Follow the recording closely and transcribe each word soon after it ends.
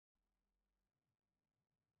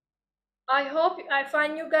I hope I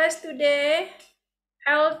find you guys today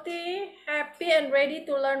healthy, happy, and ready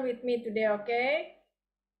to learn with me today, okay?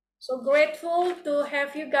 So grateful to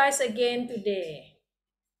have you guys again today.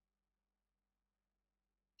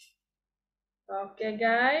 Okay,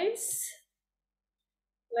 guys.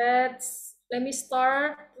 Let me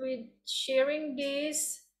start with sharing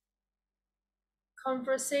this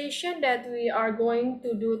conversation that we are going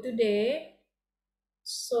to do today.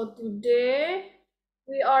 So today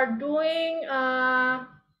we are doing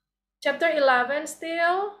chapter 11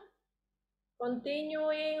 still,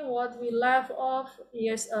 continuing what we left off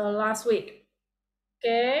last week.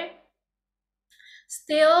 Okay.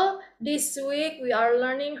 Still, this week we are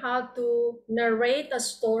learning how to narrate a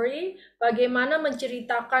story, bagaimana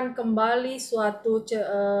menceritakan kembali suatu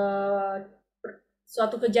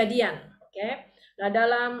kejadian. Okay. Nah,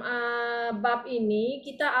 dalam bab ini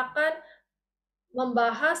kita akan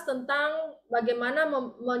membahas tentang bagaimana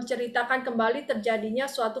menceritakan kembali terjadinya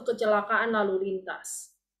suatu kecelakaan lalu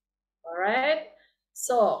lintas. Alright,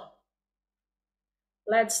 so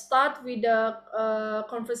let's start with the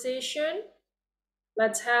conversation.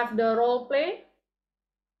 Let's have the role play.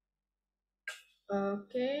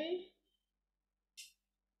 Okay.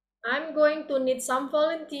 I'm going to need some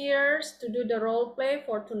volunteers to do the role play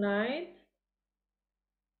for tonight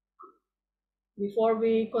before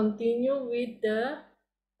we continue with the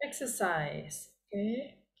exercise.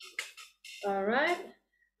 Okay. All right.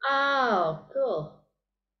 Oh, cool.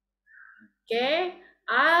 Okay.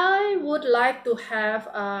 I would like to have,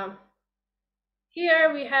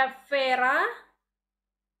 here we have Vera.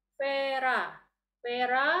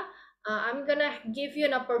 I'm gonna give you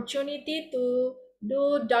an opportunity to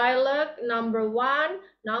do dialogue number 1,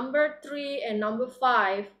 number 3, and number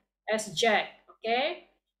 5 as Jack.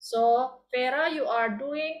 Okay, so Vera, you are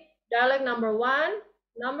doing dialogue number 1,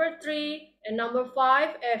 number 3, and number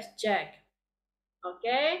 5 as Jack.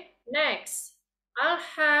 Okay, next I'll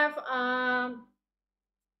have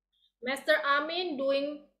Mr. Amin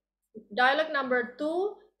doing dialogue number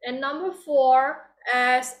 2 and number 4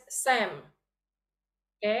 as Sam.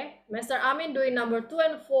 Okay, Mr. Amin doing number 2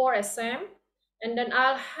 and 4 as Sam. And then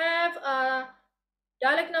I'll have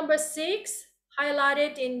dialect number 6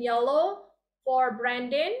 highlighted in yellow for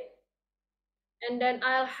Brandon. And then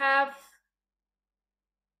I'll have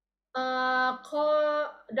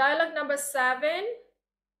dialect number 7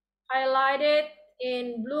 highlighted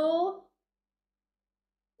in blue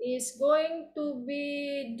is going to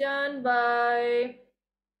be done by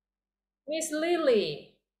Miss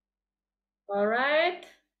Lily. All right.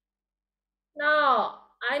 Now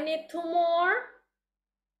I need two more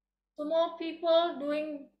people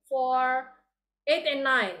doing for 8 and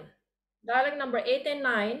 9. Dialect number 8 and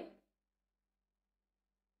 9.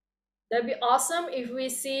 That'd be awesome if we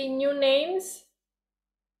see new names.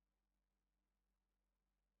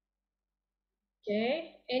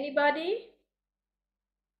 Okay, anybody?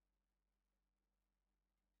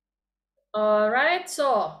 All right,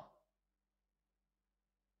 so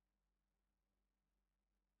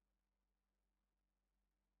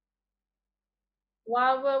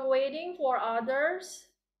while we're waiting for others,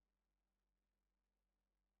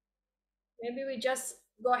 maybe we just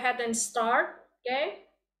go ahead and start, okay?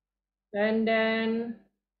 And then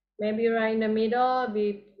maybe right in the middle,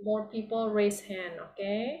 more people raise hand,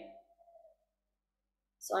 okay?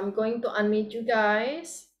 So I'm going to unmute you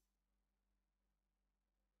guys.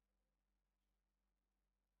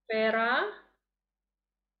 Vera.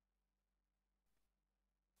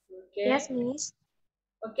 Okay. Yes, Miss.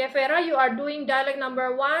 Okay, Vera, you are doing dialect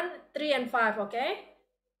number 1, 3, and 5, okay?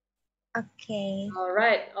 Okay. All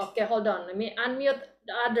right. Okay, hold on. Let me unmute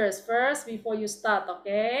the others first before you start,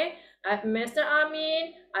 okay? I have Mr.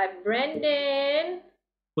 Amin. I have Brandon.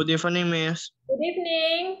 Good evening, Miss. Good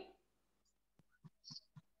evening.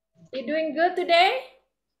 You doing good today?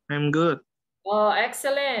 I'm good. Oh,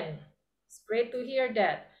 excellent. It's great to hear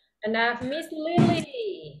that. And I have Miss Lily.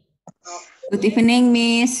 Okay. Good evening,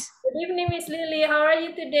 Miss. Good evening, Miss Lily. How are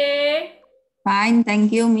you today? Fine,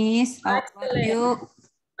 thank you, Miss. How about Excellent. you?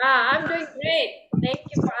 I'm doing great. Thank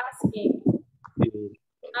you for asking.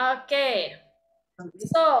 Okay.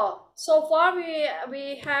 So far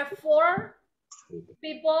we have 4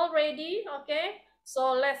 people ready. Okay.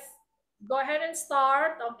 So let's go ahead and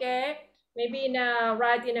start. Okay. Maybe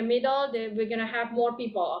right in the middle, we're gonna have more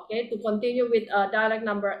people. Okay, to continue with dialect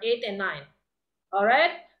number 8 and 9. All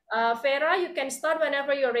right. Farah, you can start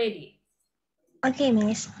whenever you're ready. Okay,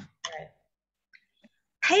 Miss. Right.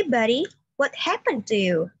 Hey, buddy. What happened to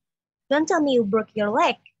you? Don't tell me you broke your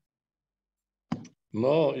leg.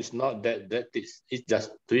 No, it's not that. It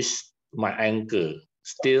just twist my ankle.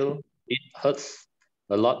 Still, it hurts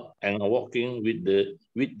a lot, and walking with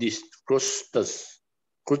these crutches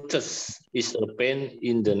is a pain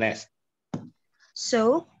in the neck.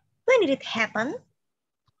 So, when did it happen?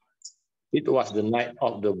 It was the night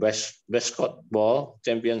of the basketball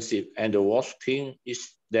championship, and the worst thing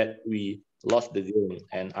is that we lost the game.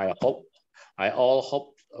 And I all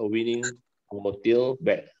hoped a winning till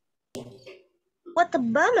back. What a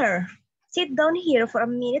bummer. Sit down here for a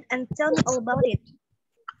minute and tell me all about it.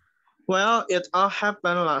 Well, it all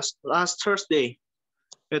happened last Thursday.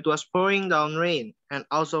 It was pouring down rain and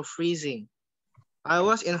also freezing. I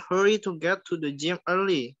was in a hurry to get to the gym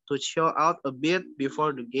early to chill out a bit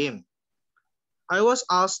before the game. I was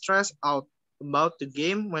all stressed out about the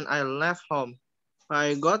game when I left home.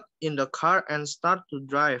 I got in the car and started to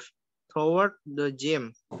drive toward the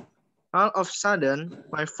gym. All of a sudden,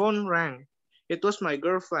 my phone rang. It was my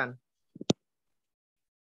girlfriend.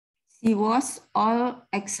 She was all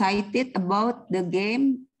excited about the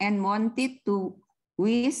game and wanted to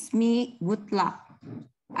wish me good luck.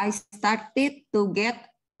 I started to get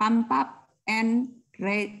pumped up and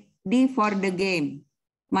ready for the game.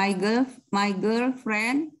 My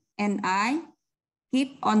girlfriend and I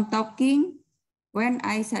keep on talking when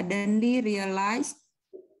I suddenly realized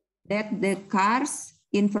that the cars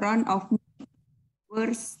in front of me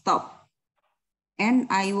were stopped and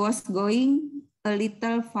I was going a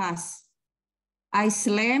little fast. I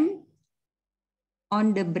slammed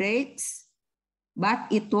on the brakes, but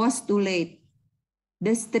it was too late.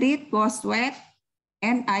 The street was wet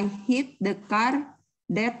and I hit the car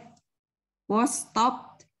that was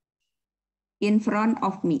stopped in front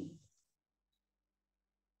of me.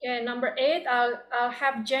 Okay, number 8, I'll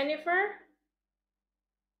have Jennifer.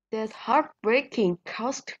 That heartbreaking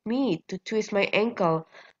caused me to twist my ankle.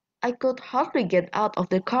 I could hardly get out of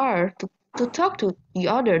the car to talk to the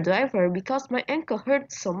other driver because my ankle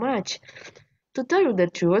hurt so much. To tell you the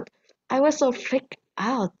truth, I was so freaked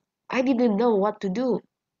out. I didn't know what to do.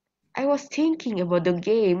 I was thinking about the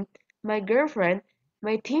game, my girlfriend,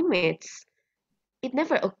 my teammates. It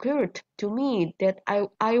never occurred to me that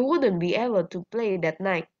I wouldn't be able to play that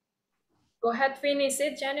night. Go ahead, finish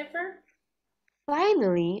it, Jennifer.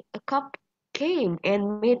 Finally, a cop came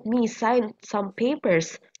and made me sign some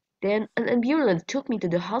papers. Then an ambulance took me to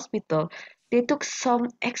the hospital. They took some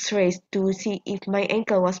x-rays to see if my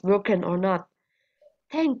ankle was broken or not.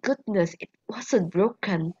 Thank goodness it wasn't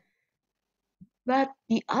broken. But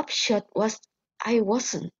the upshot was I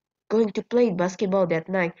wasn't going to play basketball that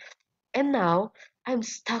night. And now I'm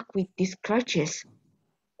stuck with these crutches.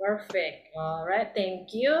 Perfect. All right,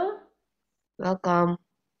 thank you. Welcome.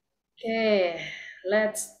 Okay,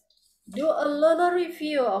 let's do a little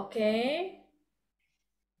review, okay?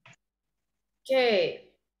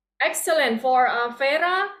 Okay, excellent. For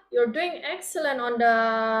Vera, you're doing excellent on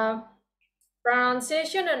the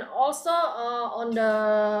pronunciation and also on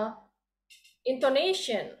the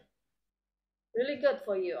intonation. Really good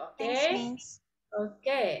for you, Thanks, okay? Miss.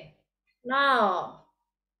 Okay, now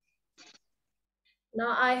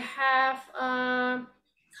I have a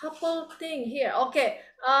couple thing here. Okay,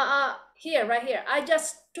 here, right here. I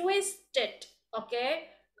just twisted. Okay.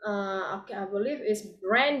 Okay, I believe it's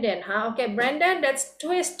Brandon. Huh? Okay, Brandon, that's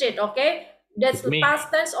twisted. Okay, that's the Me. past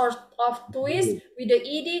tense or of twist with the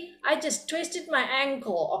ed. I just twisted my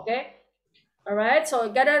ankle. Okay. All right, so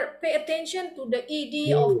you gotta pay attention to the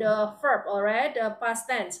ed of the verb. All right, the past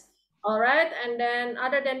tense. All right, and then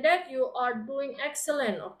other than that, you are doing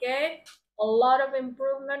excellent. Okay, a lot of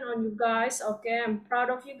improvement on you guys. Okay, I'm proud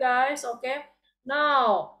of you guys. Okay,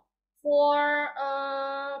 now for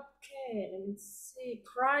okay, let me see,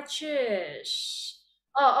 crutches.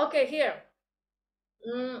 Oh, okay, here.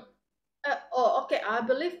 Oh, okay, I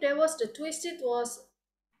believe there was the twisted was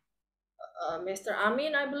Mr.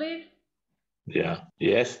 Amin, I believe. Yeah.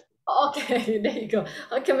 Yes. Okay, there you go.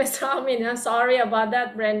 Okay, Mr. Amin, I'm sorry about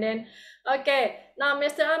that, Brandon. Okay, now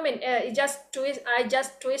Mr. Amin, I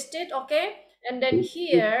just twisted, okay? And then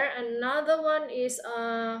here, another one is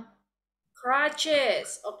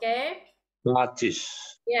crutches, okay? Crutches.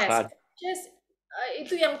 Yes, crutches,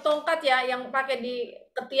 itu yang tongkat ya, yang pakai di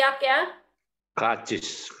ketiak ya.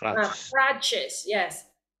 Crutches. Crutches. Crutches, yes.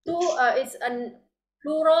 Two, it's a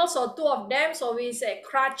plural, so two of them, so we say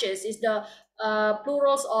crutches is the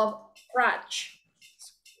plurals of crutch.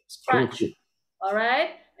 Crutch. All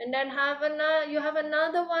right, and then you have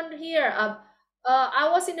another one here. I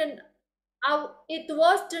was in an. It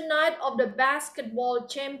was the night of the basketball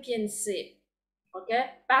championship.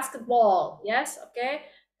 Okay, basketball. Yes. Okay,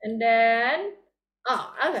 and then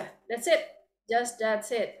okay, that's it. Just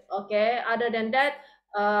that's it. Okay. Other than that,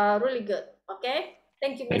 really good. Okay.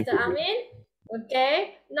 Thank you, Thank Mr. you. Amin.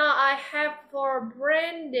 Okay. Now I have for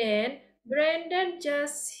Brandon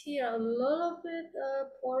just here a little bit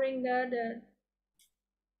pouring that.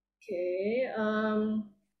 Okay.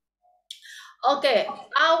 Okay,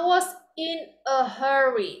 I was in a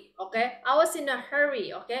hurry. Okay, I was in a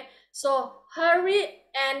hurry. Okay, so hurry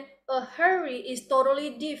and a hurry is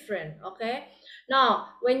totally different. Okay, now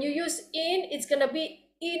when you use in, it's gonna be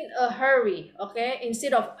in a hurry. Okay,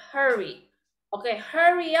 instead of hurry. Okay,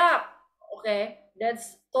 hurry up. Okay,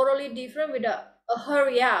 that's totally different with a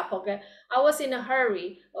hurry up. Okay, I was in a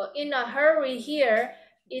hurry. In a hurry here,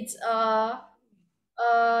 it's a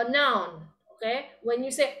noun. Okay, when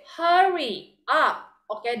you say hurry up,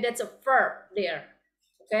 okay, that's a verb there.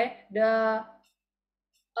 Okay, the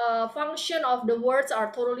function of the words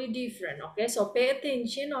are totally different. Okay, so pay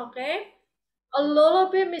attention. Okay, a little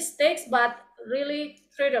bit mistakes, but really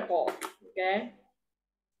critical. Okay,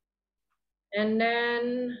 and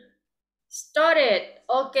then started.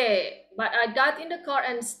 Okay, but I got in the car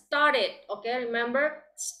and started. Okay, remember,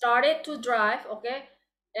 started to drive. Okay,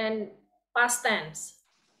 and past tense.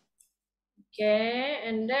 Okay,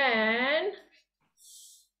 and then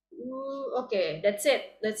okay, that's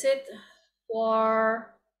it. That's it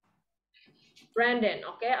for Brandon.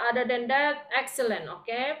 Okay, other than that, excellent.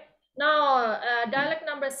 Okay, now dialect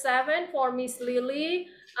number 7 for Miss Lily.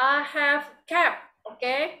 I have kept.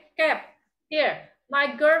 Okay, kept here.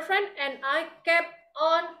 My girlfriend and I kept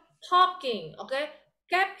on talking. Okay,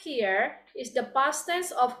 kept here is the past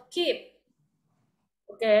tense of keep.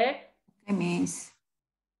 Okay. Okay, Miss.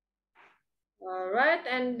 All right,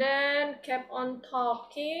 and then kept on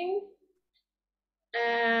talking.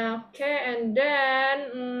 Okay, and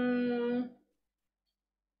then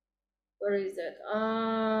where is it?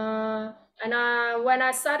 When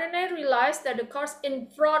I suddenly realized that the car's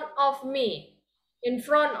in front of me, in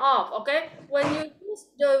front of. Okay, when you use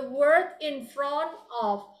the word in front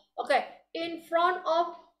of, okay, in front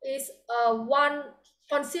of is one,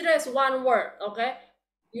 consider as one word. Okay,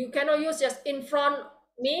 you cannot use just in front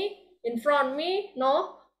me,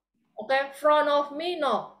 no. Okay, front of me,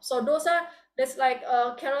 no. So those are, that's like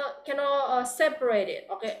cannot separate it.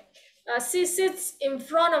 Okay, she sits in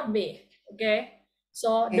front of me. Okay,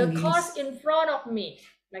 so Okay, the car's Miss. in front of me,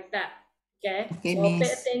 like that. Okay, Okay, so pay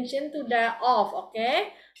Miss. attention to the of.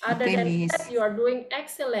 Okay, other Okay, than Miss. that, you are doing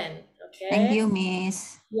excellent. Thank Okay, you,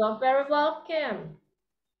 Miss. you are very welcome.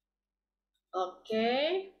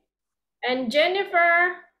 Okay, and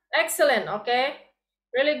Jennifer, excellent. Okay,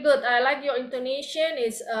 really good. I like your intonation.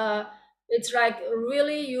 It's like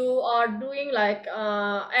really you are doing like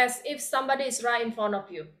as if somebody is right in front of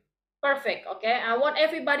you. Perfect. Okay, I want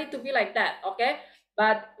everybody to be like that. Okay,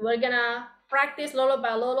 but we're gonna practice little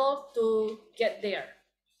by little to get there,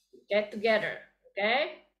 get together.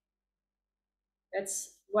 Okay,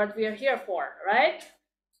 that's what we're here for, right?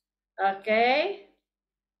 Okay,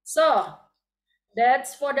 so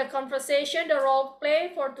that's for the conversation, the role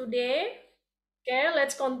play for today. Okay,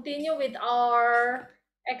 let's continue with our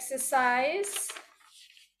exercise.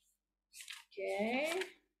 Okay.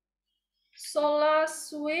 So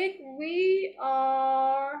last week we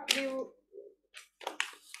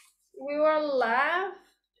were left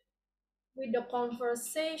with the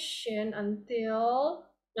conversation until,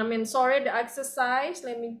 sorry, the exercise.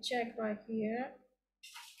 Let me check right here.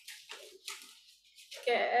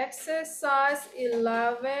 Okay, exercise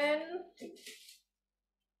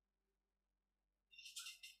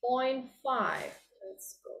 11.5.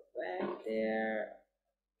 Let's go back there.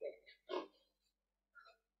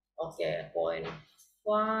 Okay, point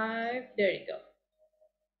 5. There you go.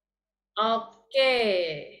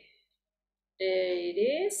 Okay, there it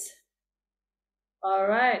is. All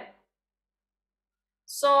right.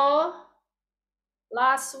 So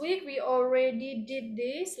last week we already did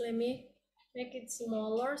this. Let me make it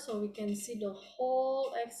smaller so we can see the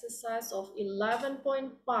whole exercise of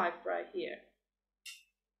 11.5 right here.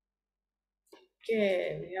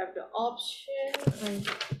 Okay, we have the option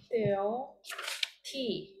until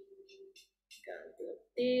T. Until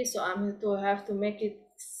T, so I'm going to have to make it.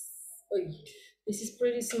 Oh, this is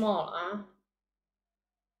pretty small, huh?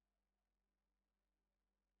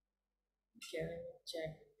 Okay, let me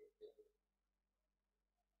check.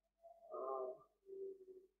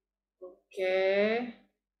 Okay.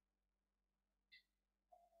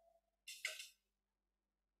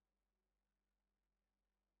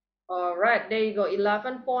 All right, there you go,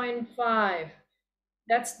 11.5.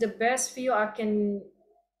 That's the best view I can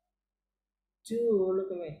do.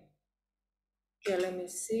 Look at me. Okay, let me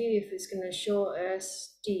see if it's gonna show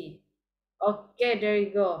as T. Okay, there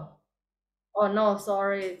you go. Oh no,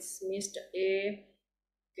 sorry, it's Mr. A.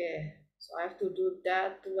 Okay, so I have to do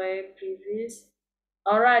that way previous.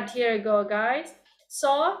 All right, here you go, guys.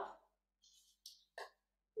 So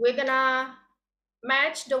we're gonna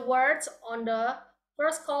match the words on the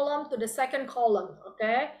first column to the second column.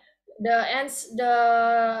 Okay, the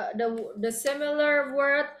similar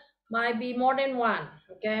word might be more than one.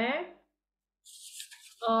 Okay.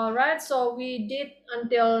 All right, so we did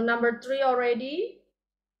until number 3 already.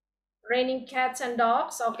 Raining cats and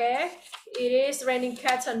dogs. Okay, it is raining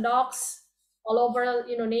cats and dogs all over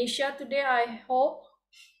Indonesia today, I hope.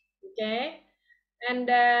 Okay, and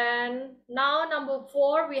then now number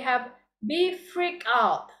 4 we have be freaked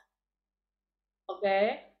out.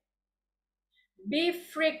 Okay, be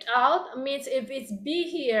freaked out means if it's be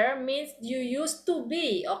here means you use to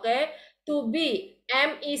be. Okay, to be,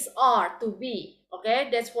 m is r, to be.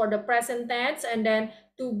 Okay, that's for the present tense, and then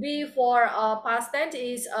to be for past tense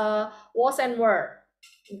is was and were.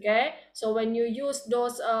 Okay, so when you use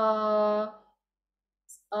those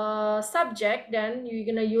subject, then you're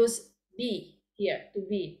gonna use be here, to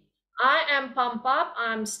be. I am pumped up,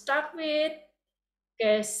 I'm stuck with.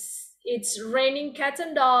 Okay, it's raining cats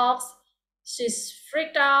and dogs, she's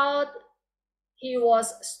freaked out, he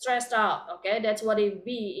was stressed out. Okay, that's what a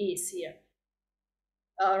be is here.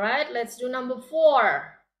 All right, let's do number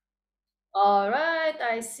 4. All right,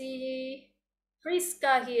 I see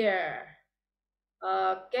Friska here.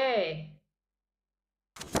 Okay,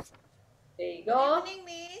 there you go. Good evening,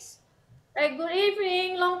 Miss. Hey, good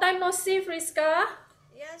evening. Long time no see, Friska.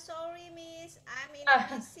 Yeah, sorry, Miss. I'm in Ah,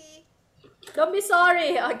 a busy. don't be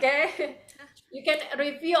sorry, okay? You can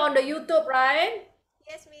review on the YouTube, right?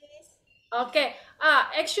 Yes, Miss. Okay.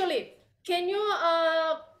 Actually, can you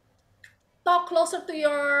talk closer to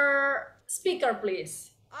your speaker, please?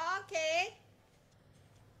 Okay.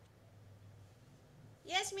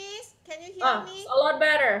 Yes, Miss. Can you hear It's me? a lot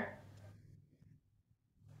better.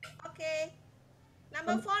 Okay.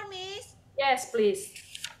 Number 4, Miss. Yes, please.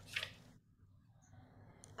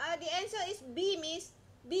 The answer is B, Miss.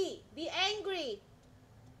 B. Be angry.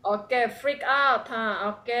 Okay, freak out,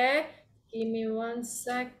 huh? Okay. Give me 1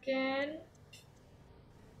 second.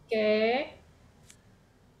 Okay.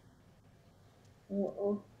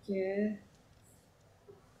 Oh, okay.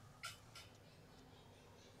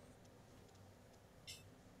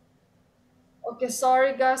 Okay,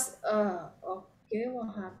 sorry guys. Okay,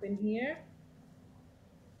 what happened here?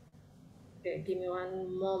 Okay, give me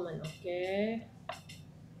 1 moment, okay?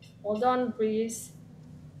 Hold on, please.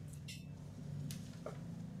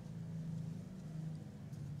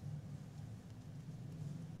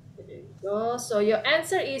 There you go. So your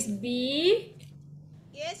answer is B.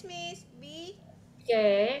 Yes, Miss. B.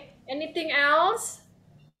 Okay. Anything else?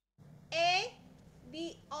 A.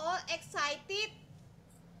 Be all excited.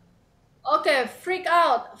 Okay, freak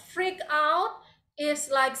out. Freak out is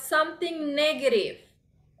like something negative.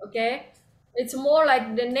 Okay? It's more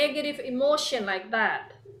like the negative emotion like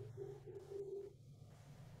that.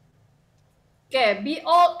 Okay, be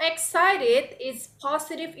all excited is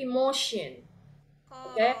positive emotion.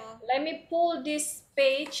 Okay, Oh, let me pull this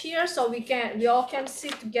page here so we all can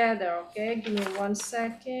sit together. Okay, give me 1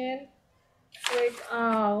 second. Freak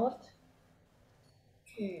out.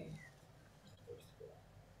 Okay,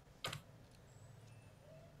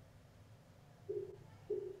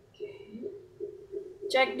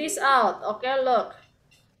 check this out. Okay, look,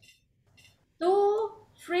 to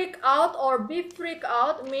freak out or be freak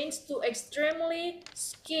out means to extremely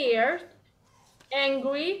scared,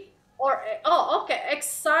 angry, or oh, okay,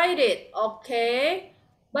 excited. Okay,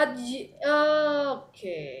 but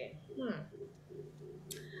okay.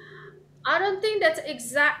 I don't think that's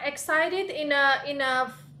excited in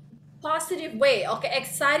a positive way. Okay,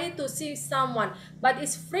 excited to see someone, but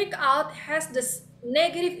it's freak out has this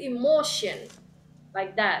negative emotion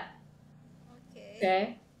like that. okay.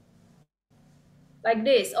 Okay, like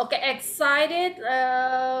this. Okay, excited.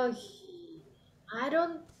 I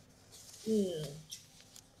don't. Hmm.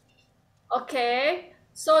 Okay,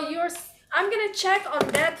 so I'm gonna check on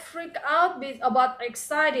that freak out bit about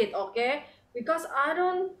excited. Okay, because I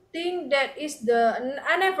don't think that is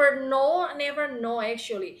I never know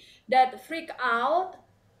actually that freak out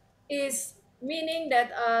is meaning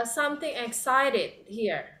that something excited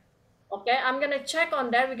here. Okay, I'm gonna check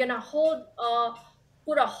on that. We're gonna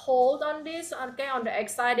put a hold on this. Okay, on the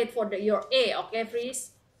excited for your A. Okay,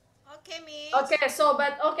 please. Okay, Miss. Okay, so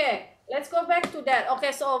but okay, let's go back to that.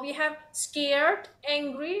 Okay, so we have scared,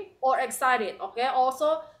 angry, or excited. Okay,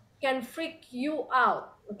 also can freak you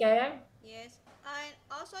out. Okay. Yes. And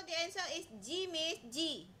also the answer is G, Miss.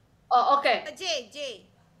 G. Oh, okay. J, J.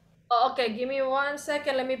 Oh, okay. Give me 1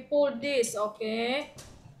 second. Let me pull this. Okay.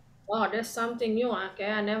 Wow, there's something new. Okay,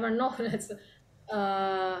 I never know. That's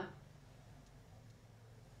uh.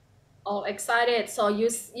 All excited. So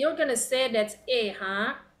you're gonna say that's A,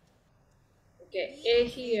 huh? Okay, A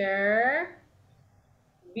here.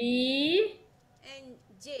 B, And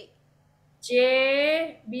J.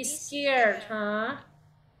 J, be Be scared, scared. huh?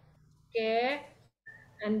 Okay.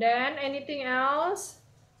 And then anything else?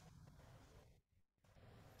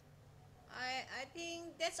 I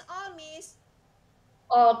think that's all, Miss.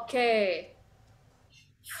 Okay.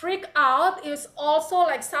 Freak out is also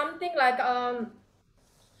like something like a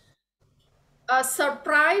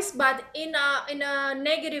surprise, but in a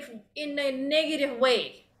negative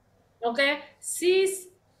way. Okay, she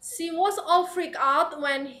was all freaked out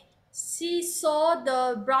when she saw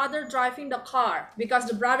the brother driving the car, because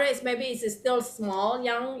the brother is maybe is still small,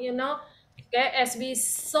 young, you know. Okay, as we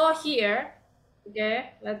saw here.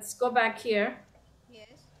 Okay, let's go back here.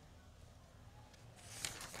 Yes.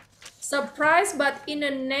 Surprise, but in a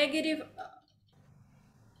negative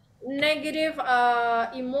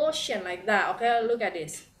emotion like that. Okay, look at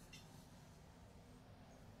this.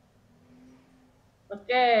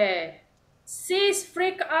 Okay, she's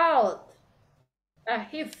freaked out.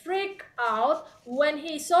 He freaked out when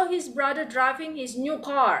he saw his brother driving his new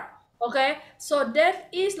car. Okay, so that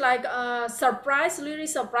is like a surprise, really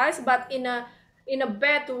surprise, but in a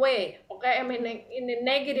bad way. Okay, I mean in a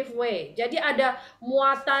negative way. Jadi ada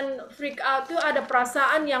muatan freak out itu, ada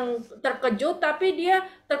perasaan yang terkejut, tapi dia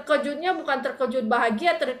terkejutnya bukan terkejut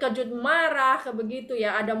bahagia, terkejut marah, begitu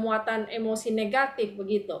ya. Ada muatan emosi negatif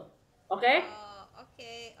begitu. Oke? Okay?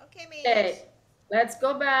 Okay. Okay, Miss. Okay, let's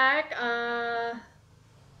go back.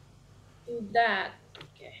 To that.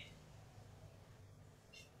 Okay.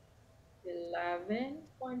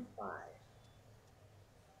 11.5.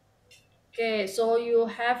 Okay, so you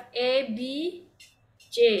have A, B,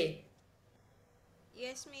 J.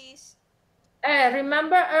 Yes, Miss.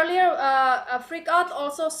 Remember earlier, freak out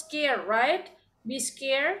also scare, right? Be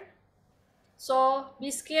scared. So be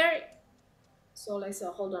scared. So let's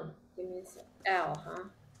hold on. Give me L, huh?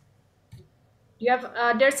 You have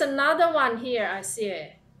there's another one here. I see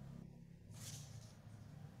it.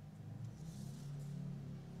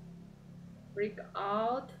 Freak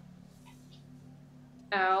out.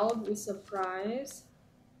 L, be surprised.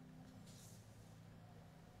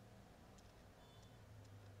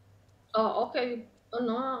 Oh, okay. Oh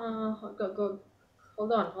no, go.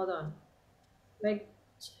 Hold on. Like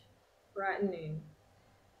frightening.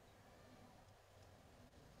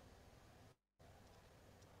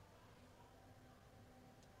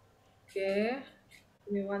 Okay,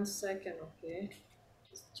 give me 1 second. Okay,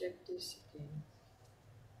 just check this again.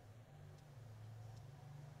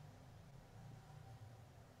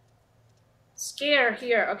 Scared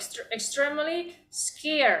here, extremely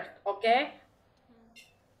scared. Okay,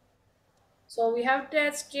 so we have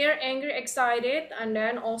that scared, angry, excited, and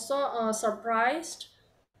then also surprised.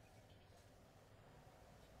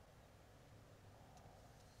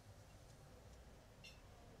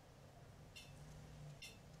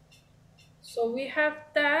 So we have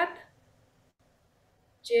that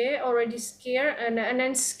J already scared, and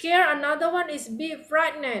then scare. Another one is be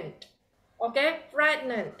frightened. Okay,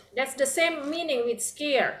 frightened. That's the same meaning with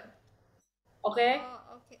scare. Okay.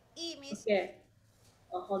 Okay. E, Miss. Okay.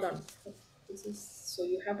 Hold on. This is so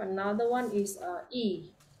you have another one is E.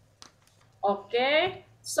 Okay.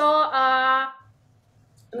 So I'm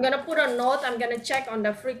gonna put a note. I'm gonna check on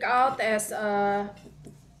the freak out as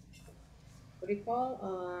what do you call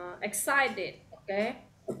excited. Okay.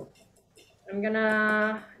 I'm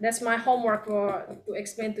gonna that's my homework to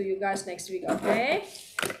explain to you guys next week. Okay.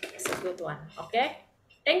 It's a good one. Okay.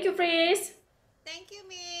 Thank you, Freeze. Thank you,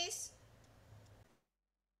 Miss.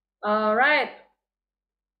 All right.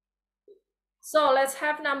 So let's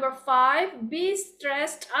have number 5. Be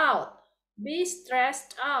stressed out. Be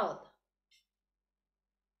stressed out.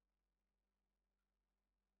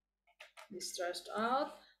 Be stressed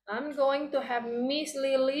out. I'm going to have Miss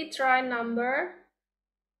Lily try number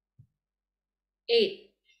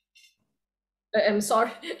 8. I'm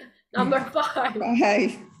sorry, number 5.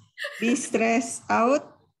 5. Be stressed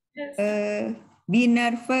out. Yes. Be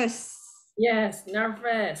nervous. Yes,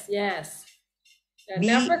 nervous. Yes. Be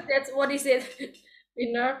nervous, that's what is it?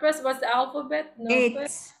 Be nervous. What's the alphabet?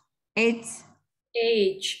 Nervous. H.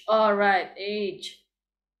 All right, H.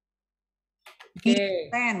 Be Okay.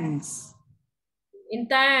 tense.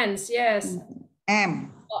 Intense, yes.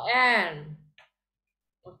 M. Oh, N.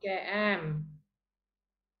 Okay, M.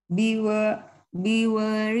 Be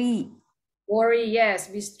worry. Worry,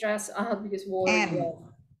 yes. Be stressed out because worry. N. Yes.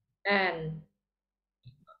 N.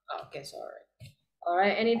 Okay, sorry. All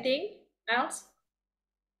right, anything else?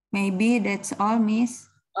 Maybe that's all,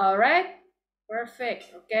 Miss. All right,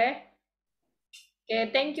 perfect. Okay. Okay,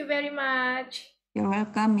 thank you very much. You're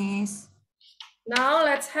welcome, Miss. Now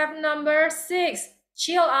let's have number 6.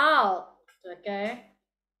 Chill out. Okay.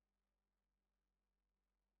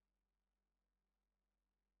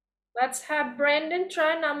 Let's have Brandon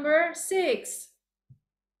try number 6.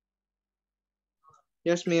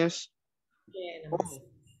 Yes, miss. Okay, number 6.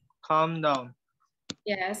 Calm down.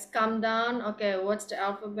 Yes, calm down. Okay, what's the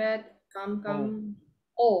alphabet? Calm.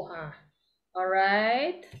 O. Oh, huh. All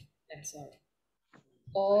right. Sorry.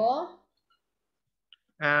 O.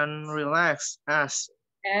 And relax. S.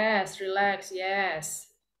 S. Relax. Yes.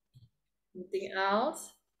 Anything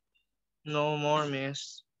else? No more,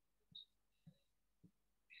 miss.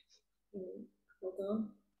 Hold on.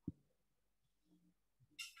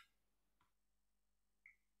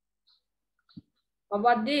 How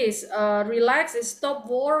about this? Relax is stop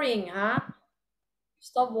worrying, huh?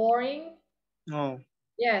 Stop worrying. No.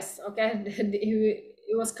 Yes, okay.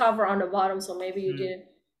 It was covered on the bottom, so maybe you Mm. didn't.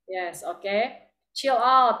 Yes, okay. Chill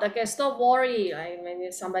out. Okay, stop worry. I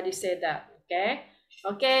mean, somebody said that. Okay.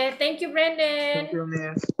 Okay, thank you, Brandon. Thank you,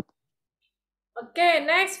 miss. Okay,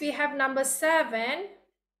 next we have number 7.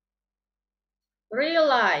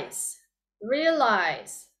 Realize.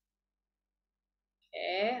 Realize.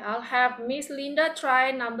 Okay, I'll have Miss Linda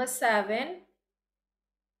try number 7.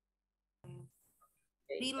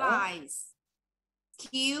 Realize.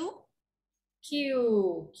 Q.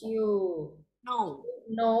 Q. No.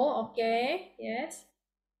 No, okay. Yes.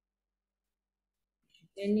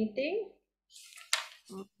 Anything?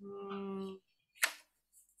 Mm,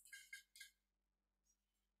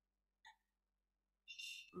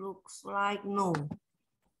 looks like no.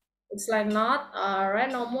 It's like not. All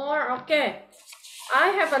right, no more. Okay.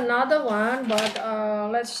 I have another one, but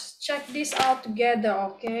let's check this out together,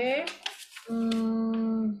 okay?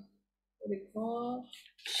 What do you call?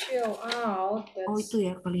 Chill out. Oh, That's itu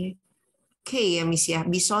ya kali ya. Okay, ya Miss ya.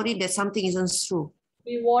 Be sorry that something isn't true.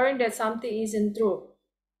 be worried that something isn't true.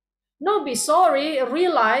 No, be sorry.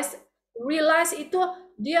 Realize itu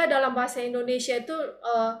dia dalam bahasa Indonesia itu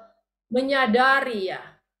menyadari ya.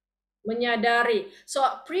 Menyadari. So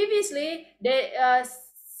previously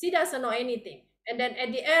she doesn't know anything, and then at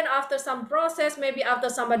the end, after some process, maybe after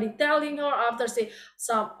somebody telling her, after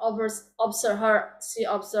some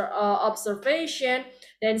observation,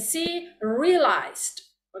 then she realized.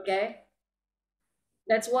 Okay,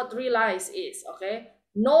 that's what realize is. Okay,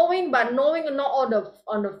 knowing, but knowing not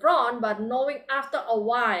on the front, but knowing after a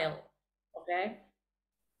while. Okay.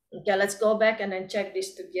 Okay, let's go back and then check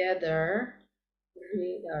this together.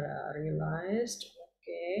 Realized.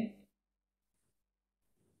 Okay.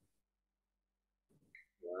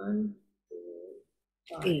 1,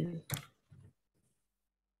 2, 5. Okay.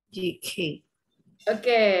 GK.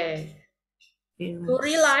 Okay. To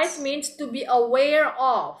realize means to be aware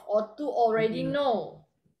of or to already know.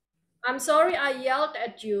 I'm sorry I yelled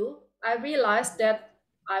at you. I realized that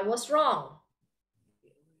I was wrong.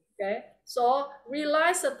 Okay. So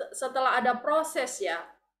realize setelah ada proses ya.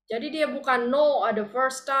 Jadi dia bukan know at the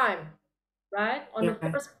first time. Right? On the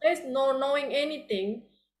first place, no knowing anything.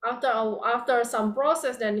 After some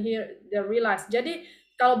process, then here they realize. Jadi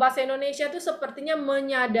kalau bahasa Indonesia itu sepertinya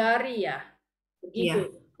menyadari ya,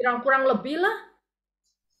 begitu. Kurang lebih lah.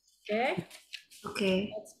 Okay.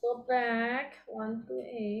 Okay. Let's go back 1 to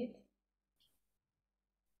 8.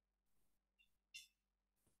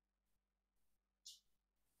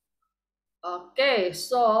 Okay,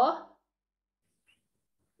 so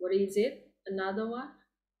what is it? Another one.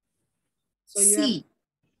 So you have to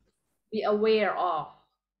be aware of.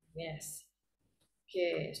 Yes.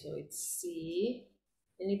 Okay, so it's C.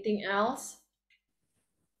 Anything else?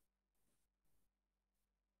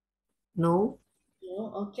 No.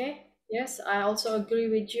 No, okay. Yes, I also agree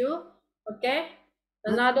with you. Okay.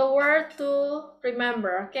 Another word to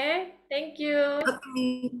remember. Okay. Thank you.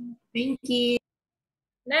 Okay. Thank you.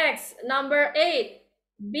 Next, number 8.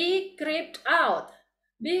 Be creeped out.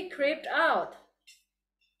 Be creeped out.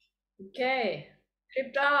 Okay.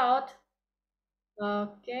 Creeped out.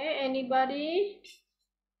 Okay. Anybody?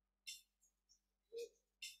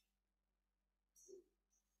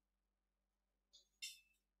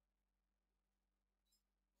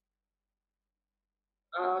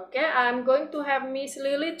 Okay. I'm going to have Miss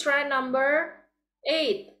Lily try number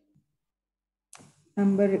 8.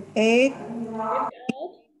 Number 8,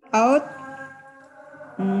 Creeped out.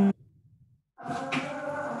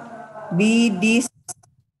 Be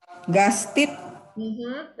disgusted.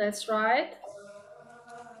 That's right.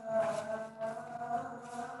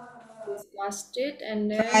 Disgusted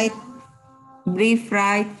and then Be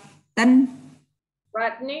frightened.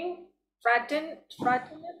 frightening, frightened.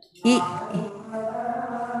 I-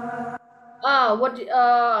 What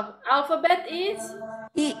alphabet is?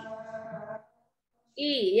 E.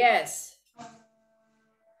 E, yes.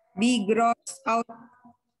 B grows out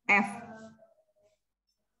F.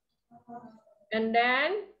 And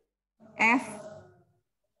then F.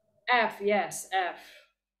 F, yes, F.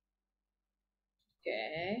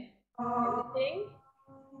 Okay. Anything?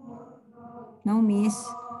 No, Miss.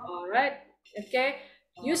 All right. Okay.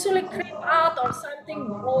 Usually creep out or something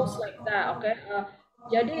grows like that. Okay.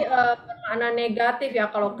 Jadi bermakna negatif ya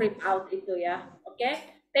kalau creep out itu ya. Oke. Okay?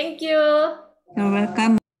 Thank you. You're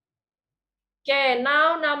welcome. Okay.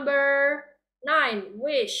 Now number 9,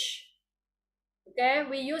 wish. Okay.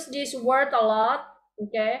 We use this word a lot.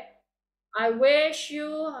 Okay. I wish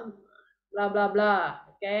you blah blah blah.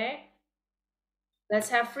 Okay. Let's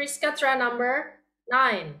have Friska try number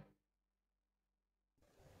 9.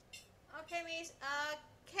 Okay, Miss.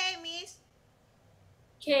 K, Miss.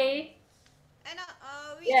 Okay. And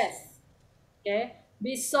wish. Yes. Okay.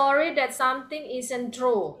 Be sorry that something isn't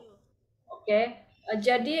true. Oke.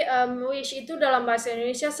 Jadi wish itu dalam bahasa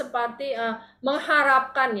Indonesia seperti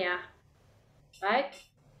mengharapkan ya. Right?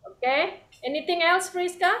 Okay. Anything else,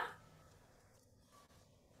 Friska?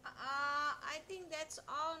 I think that's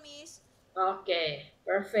all, Miss. Okay.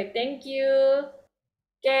 Perfect. Thank you.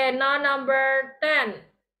 Okay. Now number 10.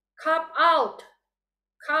 Cop out.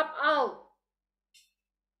 Cop out.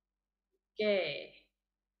 Okay.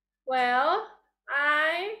 Well,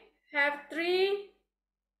 I have 3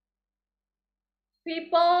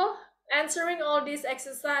 people answering all this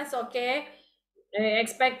exercise, okay?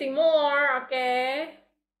 Expecting more, okay?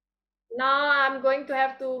 Now I'm going to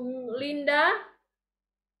have to Linda,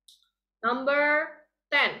 number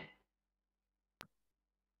 10.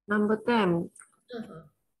 Number 10.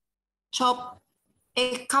 Chop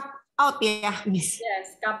a cup out ya, Miss.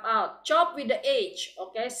 Yes, cup out. Chop with the H,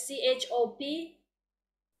 okay? C-H-O-P,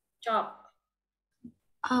 chop.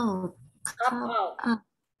 Out. Cup out.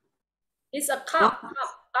 It's a cup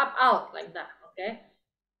out like that, okay?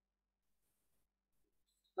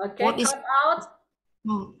 Okay, What is cup out.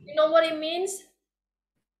 You know what it means?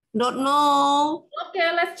 Don't know.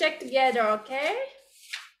 Okay, let's check together, okay?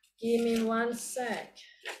 Give me 1 sec.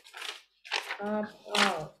 Cup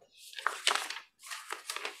out.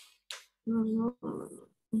 1,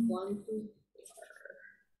 2.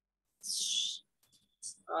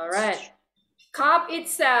 All right. Cop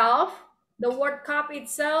itself, the word cop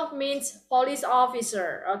itself means police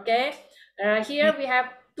officer, okay? Here we have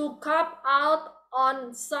to cop out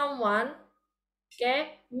on someone,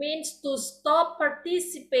 okay? Means to stop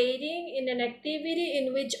participating in an activity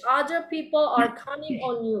in which other people are counting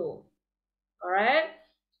on you. All right?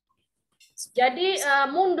 Jadi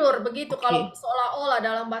mundur begitu kalau seolah-olah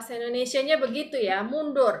dalam bahasa Indonesianya begitu ya,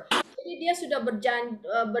 mundur. Jadi dia sudah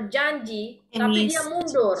berjanji tapi dia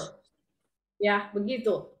mundur. Ya,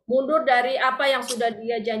 begitu. Mundur dari apa yang sudah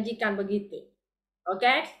dia janjikan begitu.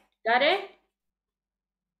 Okay? Got it?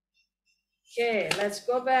 Okay, let's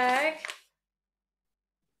go back.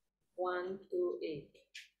 1, 2, 8.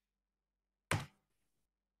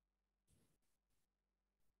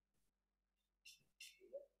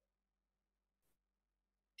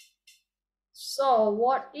 So,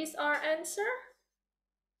 what is our answer?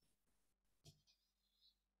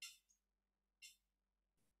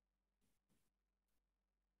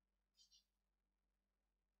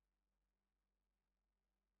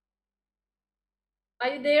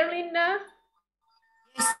 Are you there, Linda?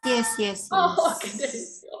 Yes. Oh, okay, there you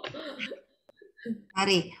go.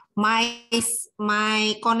 Sorry,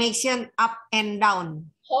 my connection up and down.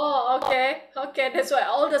 Oh, okay. That's why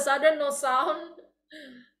all of a sudden no sound.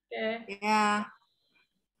 Okay. Yeah.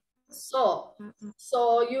 So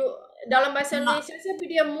you dalam bahasa Indonesia tapi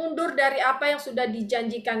dia mundur dari apa yang sudah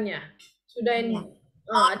dijanjikannya, sudah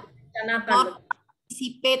direncanakan.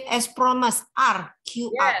 Participate as promised. R,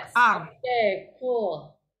 Q, Yes. R. Okay,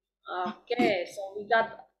 cool. Okay, so we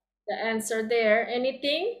got the answer there.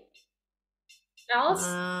 Anything else?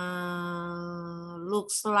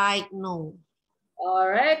 Looks like no. All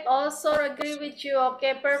right, also agree with you.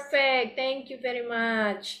 Okay, perfect. Thank you very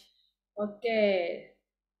much. Okay,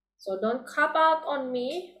 so don't cop out on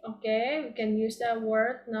me. Okay, we can use that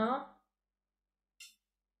word now.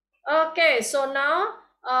 Okay, so now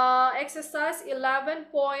exercise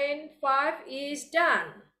 11.5 is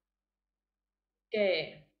done.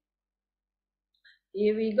 Okay,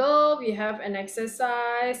 here we go. We have an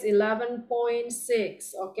exercise 11.6.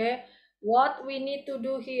 Okay, what we need to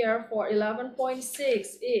do here for 11.6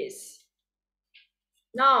 is,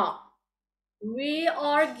 now we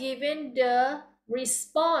are given the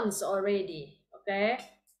response already. Okay,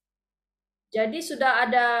 jadi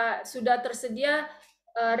sudah tersedia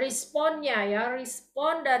responnya ya,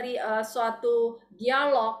 respon dari suatu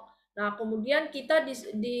dialog. Nah, kemudian kita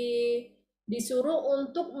disuruh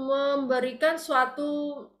untuk memberikan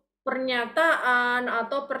suatu pernyataan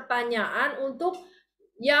atau pertanyaan untuk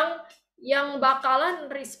yang bakalan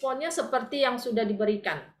responnya seperti yang sudah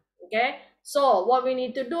diberikan. Okay? So, what we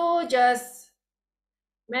need to do, just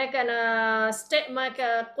make a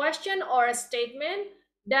question or a statement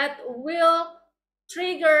that will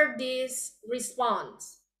trigger this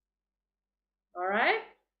response. All right?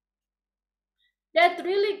 That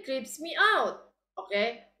really creeps me out.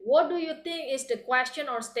 Okay? What do you think is the question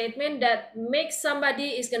or statement that makes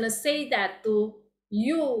somebody is going to say that to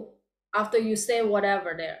you after you say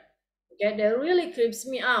whatever there? Okay? That really creeps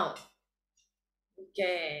me out.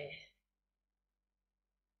 Okay.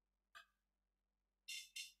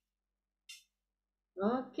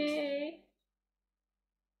 Okay.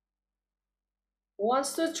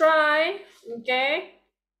 Wants to try? Okay.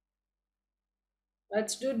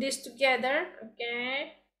 Let's do this together.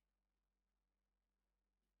 Okay.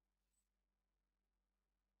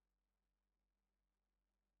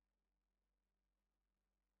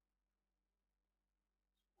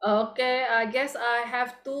 Okay, I guess I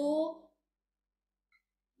have two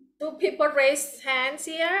people raise hands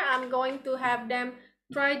here. I'm going to have them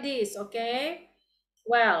try this, okay?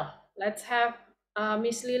 Well, let's have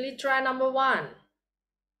Miss Lily try number 1.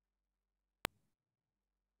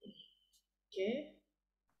 Okay.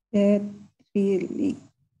 That really,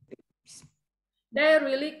 That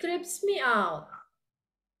really creeps me out.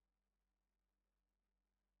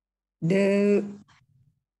 the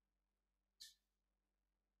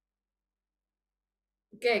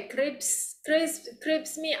Okay,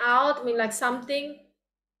 creeps me out mean like something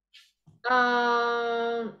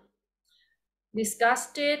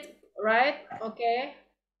disgusted, right? Okay.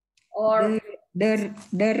 Or the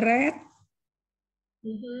red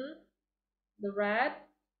the rat.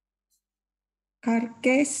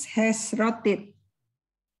 carcass has rotted.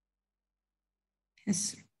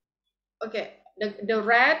 Has Okay, the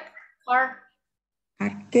rat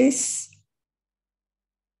carcass.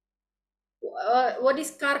 What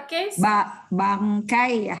is carcass?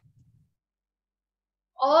 Bangkai ya.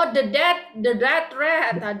 Oh, the dead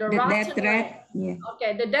rat, the The rotten dead rat. Yeah.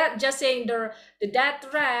 Okay, the dead, just saying the dead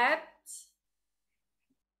rat.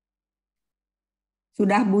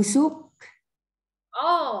 Sudah busuk.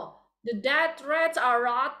 Oh, the dead rats are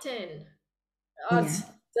rotten. Yeah.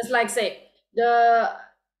 Just like say the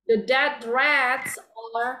dead rats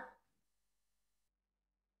are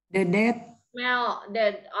The dead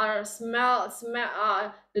the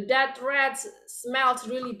dead rats smells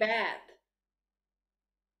really bad.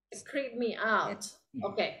 It creeped me out.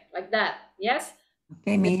 Okay, like that. Yes.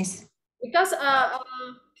 Okay, Miss. Because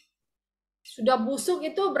sudah busuk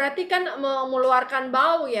itu berarti kan mengeluarkan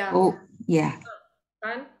bau ya. Oh, yeah.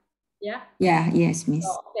 Kan? Yeah. Yeah, yes, Miss.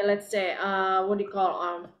 So, okay, let's say what do you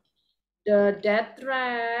call the dead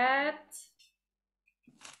rat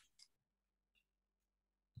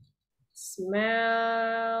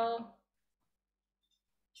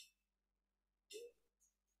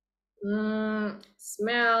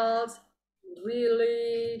smells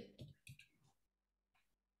really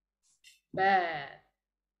bad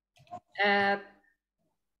at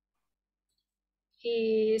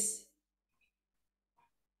his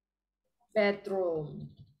bedroom.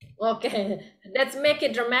 Okay, let's make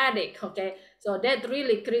it dramatic. Okay, so that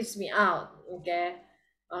really creeps me out. Okay,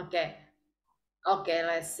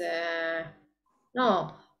 let's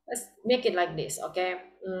no, let's make it like this. Okay,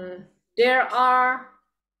 there are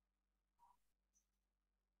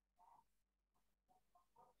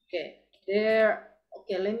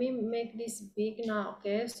okay, let me make this big now.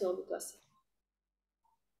 Okay, so because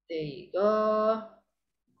there you go.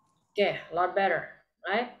 Okay, a lot better,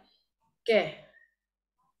 right? Okay,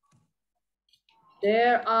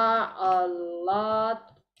 there are a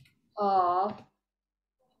lot of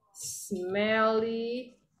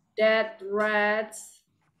smelly dead rats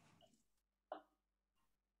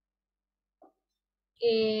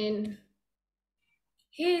in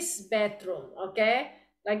his bedroom. Okay,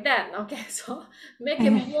 like that. Okay, so make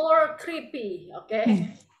it more creepy.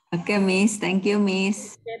 Okay. Okay, Miss. Thank you,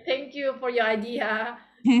 Miss. Okay, thank you for your idea.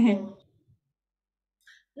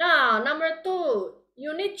 Now, number 2,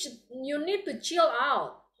 you need to chill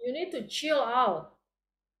out. You need to chill out.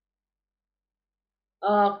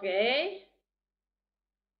 Okay.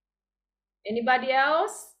 Anybody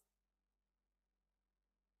else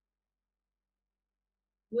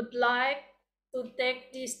would like to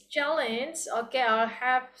take this challenge? Okay, I'll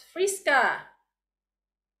have Friska.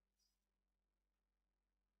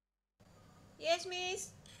 Yes,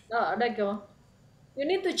 Miss. Oh, there you go. You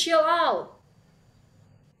need to chill out.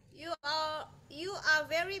 You are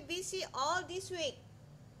very busy all this week.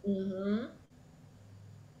 Mm-hmm.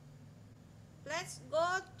 Let's go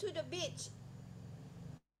to the beach.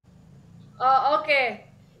 Okay.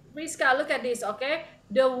 Priska, look at this, okay?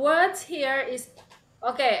 The words here is,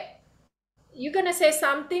 okay, you're gonna say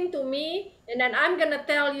something to me, and then I'm gonna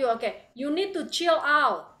tell you, okay, you need to chill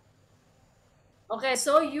out. Okay,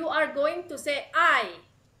 so you are going to say I.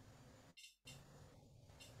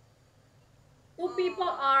 Two people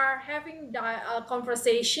are having a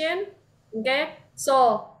conversation, okay?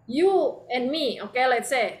 So you and me, okay, let's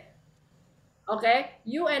say, okay,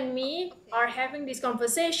 you and me are having this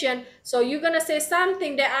conversation. So you're gonna say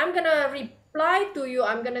something that I'm gonna reply to you.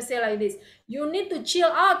 I'm gonna say like this: you need to chill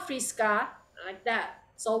out, Friska, like that.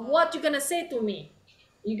 So what you gonna say to me?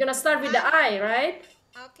 You're gonna start with the I, right?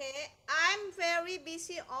 Okay, I'm very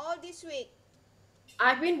busy all this week.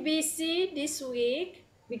 I've been busy this week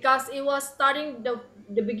because it was starting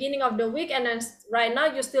the beginning of the week, and then right now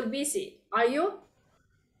you're still busy. Are you?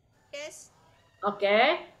 Yes,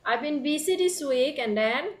 Okay. I've been busy this week, and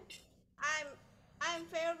then I'm I'm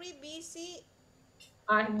very busy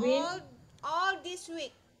I've been all this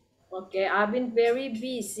week. okay. I've been very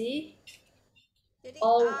busy. Jadi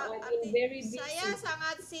Oh, I've been arti very saya busy.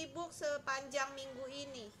 sangat sibuk sepanjang minggu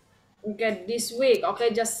ini. Okay, this week. Okay,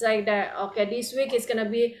 just like that. Okay, this week is gonna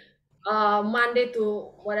be Monday to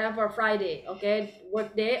whatever Friday. Okay,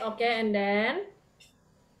 work day. Okay, and then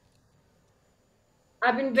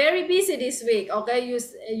I've been very busy this week. Okay,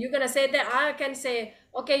 you're gonna say that. I can say,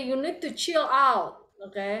 okay, you need to chill out.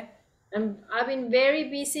 Okay, and I've been very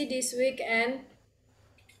busy this week and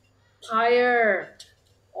tired.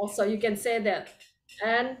 Also, you can say that,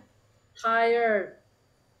 and tired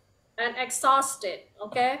and exhausted.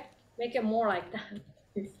 Okay, make it more like that.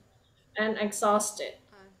 And exhausted.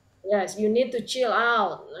 Yes, you need to chill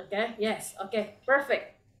out. Okay, yes, okay,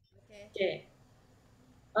 perfect. Okay. Okay,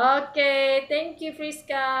 okay, thank you,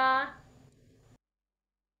 Friska.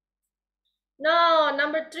 No,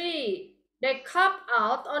 number 3, they cop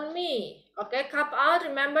out on me. Okay, cop out,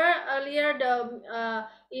 remember earlier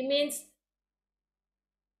it means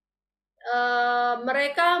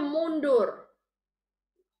mereka mundur.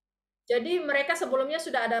 Jadi mereka sebelumnya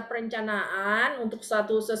sudah ada perencanaan untuk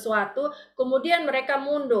sesuatu, kemudian mereka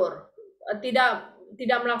mundur, tidak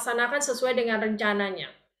melaksanakan sesuai dengan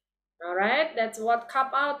rencananya. Alright, that's what cop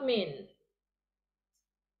out mean.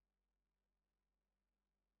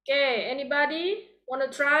 Okay, anybody want to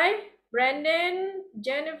try? Brandon,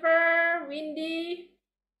 Jennifer, Windy.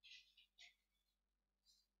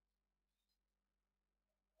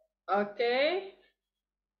 Okay.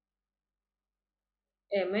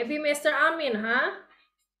 Maybe Mr. Amin, huh?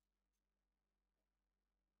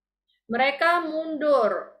 Mereka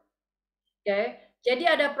mundur. Okay. Jadi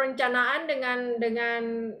ada perencanaan dengan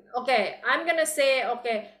okay, I'm gonna say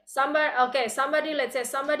somebody let's say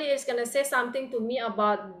somebody is gonna say something to me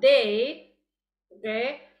about they,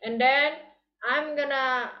 okay, and then I'm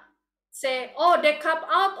gonna say, oh, they cop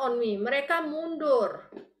out on me. Mereka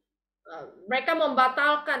mundur. Mereka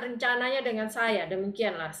membatalkan rencananya dengan saya.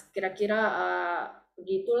 Demikianlah kira-kira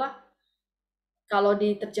begitulah kalau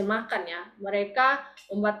diterjemahkan ya. Mereka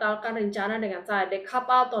membatalkan rencana dengan saya. They cop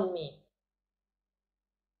out on me.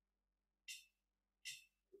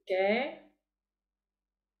 Okay.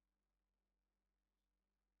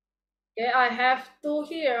 Okay, I have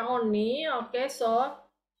 2 here only. Okay, so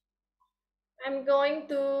I'm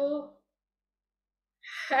going to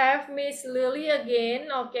have Miss Lily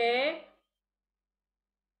again. Okay.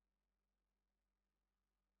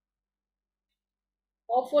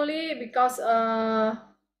 Hopefully, because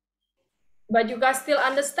but you guys still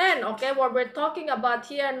understand, okay, what we're talking about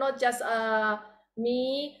here, not just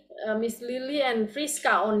me, Miss Lily, and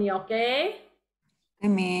Friska only, okay?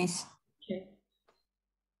 Okay, Miss. Okay.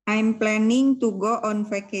 I'm planning to go on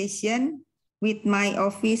vacation with my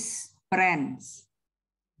office friends.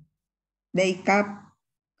 They cop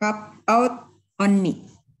out on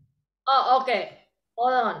me. Oh, okay.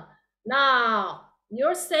 Hold on. Now,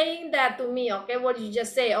 you're saying that to me, okay? What did you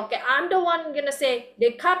just say? Okay, I'm the one gonna say,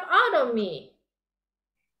 they cop out on me.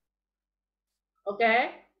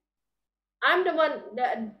 Okay? I'm the one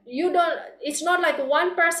that you don't, it's not like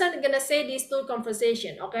one person gonna say these 2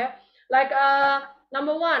 conversation, okay? Like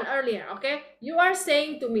number 1 earlier, okay? You are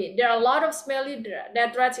saying to me there are a lot of smelly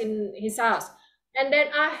dead rats in his house. And then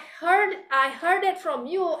I heard it from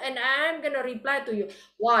you, and I'm gonna reply to you,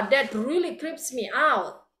 wow, that really creeps me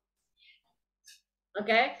out.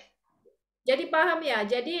 Okay? Jadi paham ya?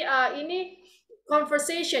 Jadi ini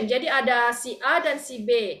conversation. Jadi ada si A dan si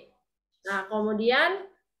B. Nah, kemudian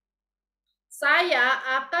saya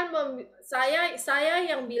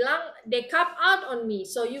yang bilang they come out on me.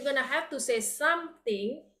 So you're gonna have to say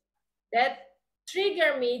something that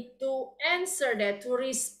trigger me to answer that, to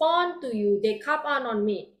respond to you. They come out on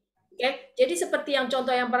me. Oke, jadi seperti yang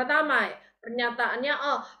contoh yang pertama, pernyataannya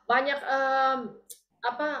banyak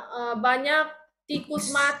banyak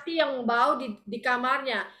tikus mati yang bau di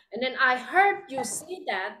kamarnya. And then I heard you say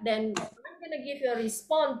that, then I'm gonna give you a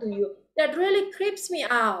response to you. That really creeps me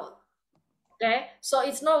out. Okay, so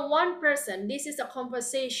it's not one person. This is a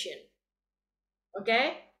conversation.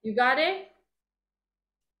 Okay, you got it?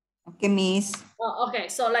 Okay, Miss. Oh, okay,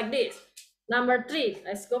 so like this. Number 3.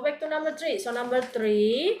 Let's go back to number 3. So number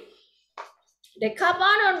 3, they come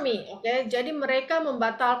out on me. Okay, jadi mereka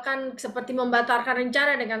seperti membatalkan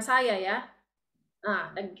rencana dengan saya ya.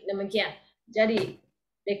 Nah, demikian. Jadi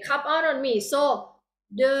they come out on me. So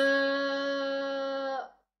the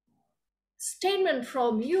statement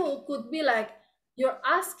from you could be like, you're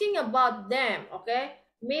asking about them, okay?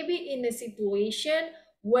 Maybe in a situation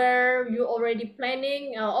where you're already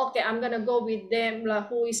planning, okay, I'm gonna go with them, like,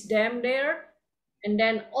 who is them there? And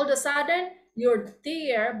then all of a sudden, you're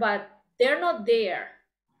there, but they're not there,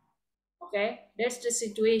 okay? That's the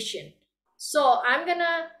situation. So I'm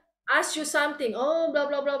gonna ask you something, oh, blah,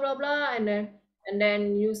 blah, blah, blah, blah, and then at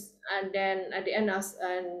the end,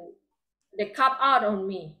 and they come out on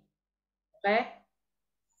me. Okay,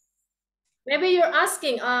 maybe you're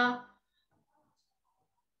asking, who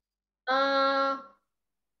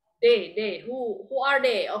are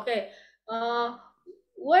they? Okay,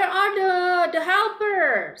 where are the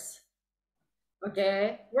helpers?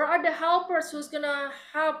 Okay, where are the helpers who's gonna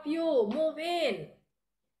help you move in?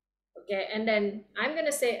 Okay, and then I'm gonna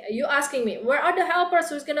say, you asking me, where are the helpers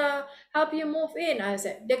who's gonna help you move in? I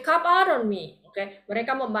said, they come out on me. Okay,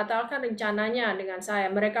 mereka membatalkan rencananya dengan saya.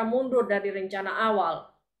 Mereka mundur dari rencana awal.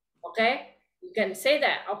 Okay, you can say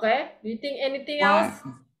that. Okay, do you think anything else?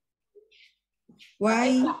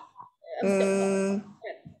 Why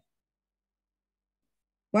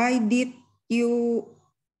did you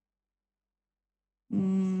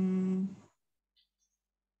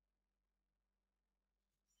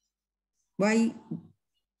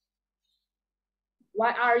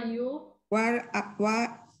why are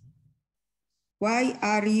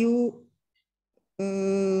you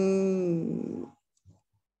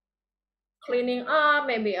cleaning up,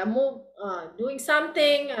 maybe doing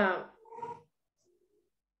something?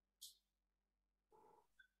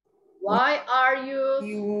 Why are you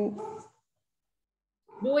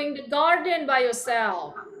doing the garden by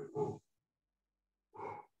yourself?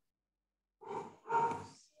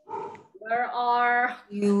 What are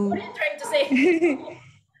you trying to say?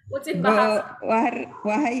 What's in bahasa?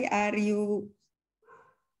 Why are you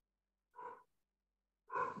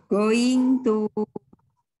going to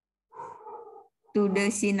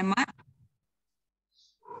the cinema?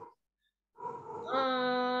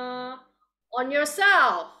 On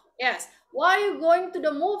yourself. Yes. Why are you going to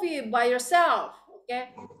the movie by yourself?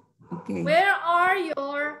 Okay. Where are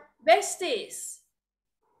your besties?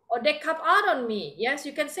 Or they come out on me. Yes,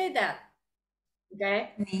 you can say that.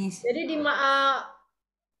 Okay. Jadi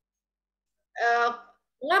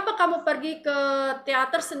ngapa kamu pergi ke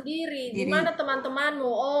teater sendiri? Di mana teman-temanmu?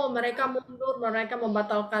 Oh, mereka mundur, mereka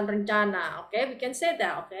membatalkan rencana. Okay, we can say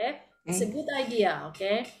that. Okay, it's a good idea.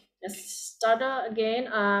 Okay, let's start again.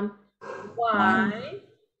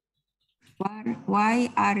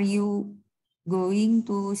 Why are you going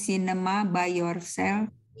to cinema by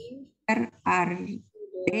yourself? Where are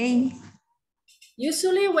they?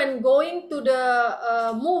 Usually when going to the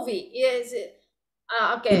movie, is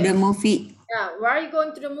okay. To the movie. Yeah, why are you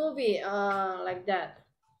going to the movie? Like that.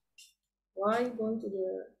 Why are you going to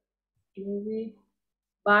the movie?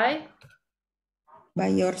 By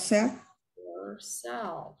yourself.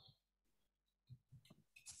 Yourself.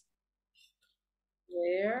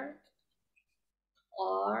 Where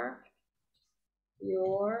are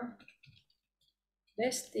your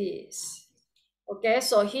besties? Okay,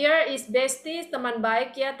 so here is besties, teman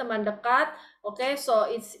baik ya, teman dekat. Okay, so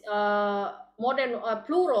it's more than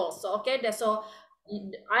plural. So okay, so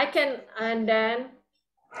I can, and then.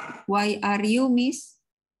 Why are you, Miss?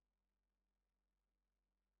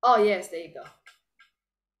 Oh yes, there you go.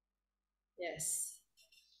 Yes.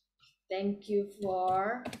 Thank you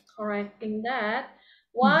for correcting that.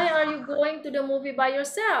 Why are you going to the movie by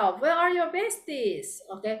yourself? Where are your besties?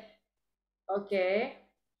 Okay. Okay.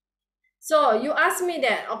 So you asked me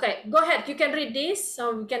that. Okay, go ahead. You can read this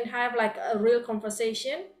so we can have like a real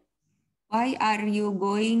conversation. Why are you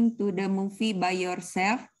going to the movie by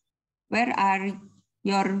yourself? Where are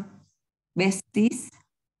your besties?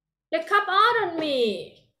 They come out on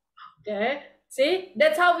me. Okay, see,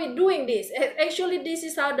 that's how we're doing this. Actually, this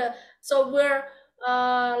is how so we're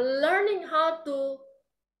learning how to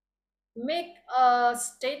make a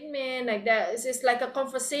statement like that. It's like a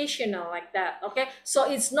conversational like that. Okay, so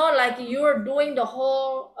it's not like you're doing the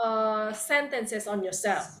whole sentences on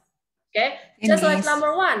yourself. Okay, Okay, just like Miss.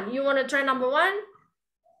 number one. You want to try number one?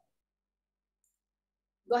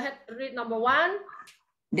 Go ahead, read number one.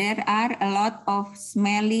 There are a lot of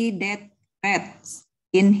smelly dead rats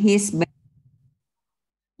in his bed.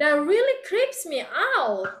 That really creeps me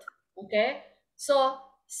out. Okay, so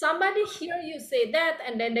somebody hear you say that,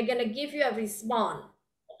 and then they're gonna give you a response.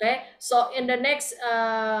 Okay, so in the next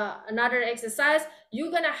another exercise, you're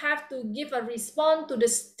gonna have to give a response to the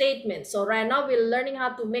statement. So right now we're learning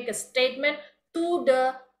how to make a statement to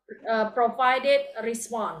the provided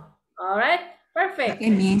response. All right, perfect. Okay,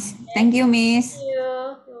 Miss. Thank you, Miss. Thank you.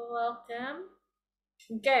 You're welcome.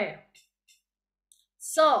 Okay.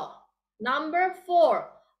 So, number 4,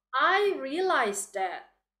 I realized that.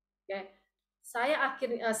 Okay.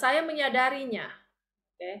 Saya menyadarinya.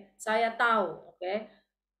 Okay. Saya tahu. Okay.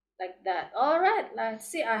 Like that. All right.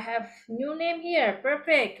 Let's see. I have new name here.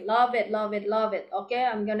 Perfect. Love it. Love it. Love it. Okay.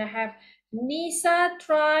 I'm gonna have Nisa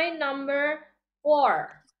try number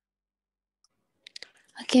 4.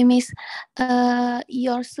 Okay, Miss.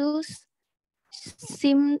 Your shoes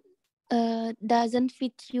seem doesn't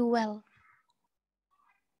fit you well.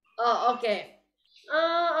 Oh, okay.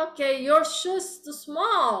 Okay. Your shoes too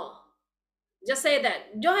small. Just say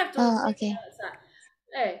that. You don't have to. Oh, okay.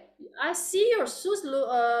 Hey, I see your shoes look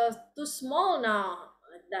too small now.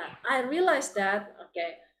 Like that. I realized that.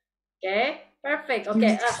 Okay. Okay. Perfect.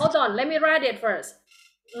 Okay. Miss. Hold on. Let me write it first.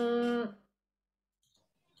 Mm,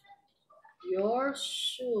 your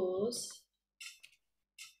shoes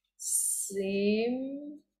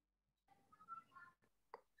seem.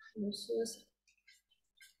 Your shoes.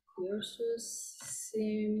 Your shoes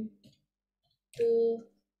seem too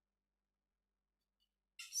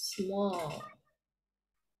small.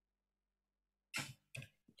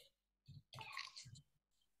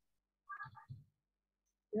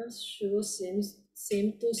 Your shoes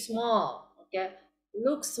seem too small. Okay.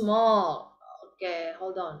 Look small. Okay.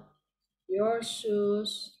 Hold on. Your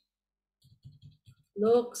shoes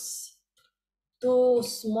looks too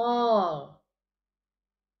small.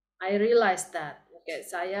 I realized that. Oke,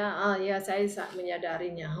 saya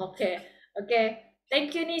menyadarinya. Oke, oke.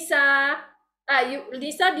 Thank you, Nisa.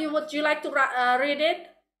 Lisa, would you like to read it?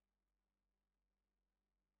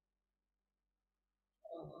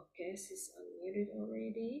 Oh, okay, she's unmuted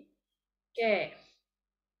already. Okay.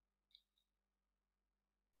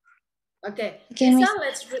 Okay, Okay, Lisa, Miss.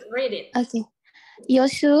 let's read it. Okay. Your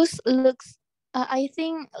shoes looks. I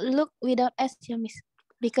think look without S, ya, Miss,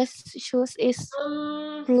 because shoes is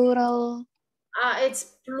plural.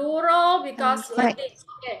 It's plural because like Correct. this.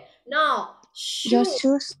 Okay, now Your shoes.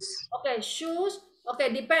 shoes. Okay, shoes.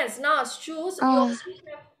 Okay, depends. Now shoes, you only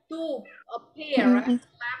have two pair, right? Mm-mm.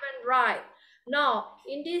 Left and right. Now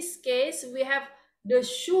in this case, we have the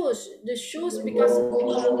shoes. The shoes because we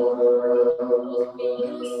use.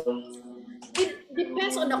 It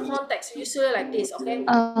depends on the context. Usually like this. Okay,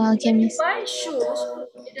 Okay, when you Miss. buy shoes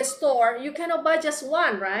in the store, you cannot buy just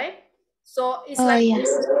one, right? So it's Oh, like yes.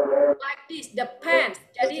 this, the pants.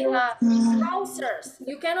 Jadi trousers.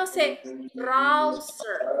 You cannot say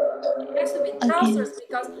trouser. It has to be Okay. trousers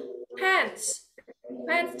because pants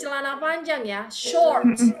celana panjang ya,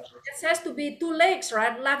 shorts. It has to be two legs,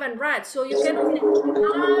 right? Left and right. So you cannot say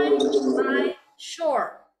I buy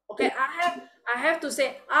short. Okay, I have to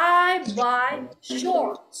say I buy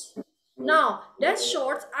shorts. Now that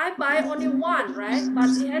shorts I buy only one, right?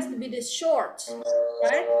 But it has to be the shorts,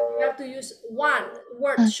 right? You have to use one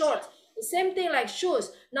word shorts. The same thing like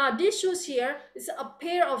shoes. Now these shoes here is a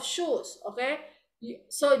pair of shoes. Okay,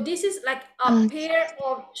 so this is like a pair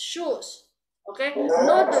of shoes. Okay,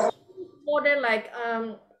 not the shoes more than like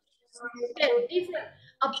different.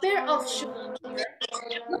 A pair of shoes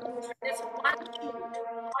here. Look, that's one shoe,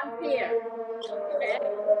 one pair. Okay,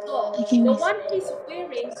 so Okay, the Miss. one he's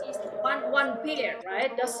wearing is one pair,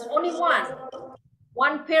 right? There's only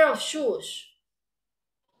one pair of shoes.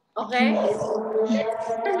 Okay, Okay, Miss. next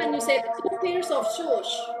time when you say two pairs of shoes,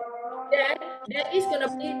 then there is gonna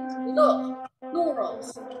be look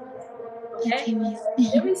plurals. Okay, Okay, Miss.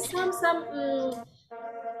 there is some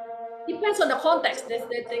depends on the context. That's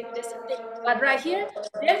the thing. That's the thing. But right here,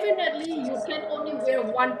 definitely you can only wear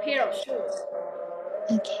one pair of shoes.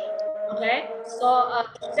 Okay. Okay, so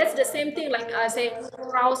that's the same thing. Like I say,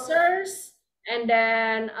 trousers, and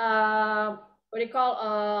then what do you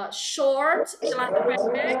call shorts, celana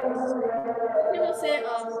pendek. You cannot say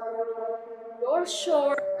your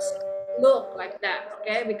shorts look like that,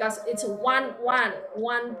 okay? Because it's one,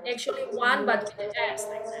 actually one, but with the S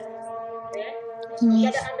like that, okay? You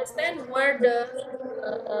Miss. gotta understand where the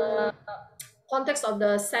uh, context of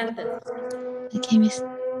the sentence. Okay, Miss.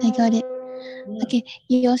 I got it. Hmm. Okay,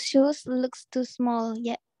 your shoes looks too small.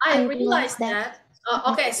 Yeah, I I realized realized that. that.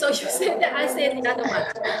 Okay, so you said that, I said the other one.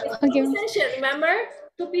 It's Okay, two Miss. session, remember?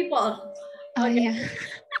 Two people. Oh Okay. yeah.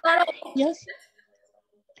 Start Your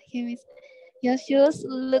okay, Miss. Your shoes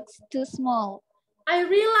looks too small. I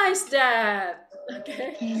realized that.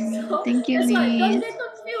 Okay, Okay, so thank you, that's why don't Miss. get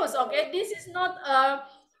confused. Okay, this is not a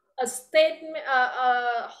statement,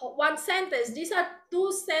 one sentence. These are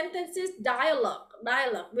two sentences, dialogue.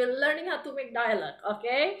 Dialogue. We're learning how to make dialogue.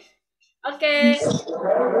 Okay, okay.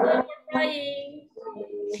 No more crying.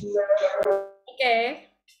 Okay,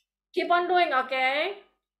 keep on doing. Okay.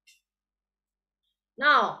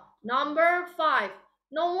 Now, number 5.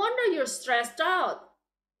 No wonder you're stressed out.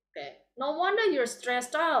 Okay, no wonder you're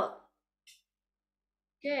stressed out.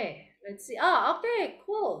 Okay, let's see. Oh, okay,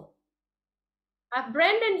 cool. I have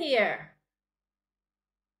Brandon here.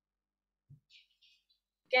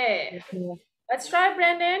 Okay, let's try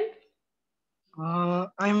Brandon. Uh,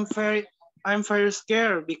 I'm very I'm very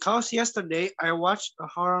scared because yesterday I watched a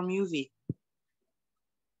horror movie.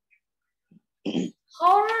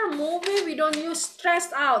 Horror movie, we don't use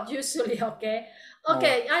stressed out usually, okay?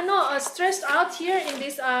 Okay, I know stressed out here in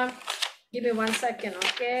this, give me 1 second,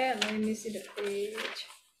 okay? Let me see the page.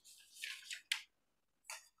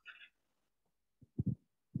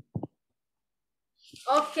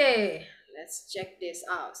 Okay, let's check this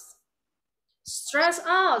out. Stress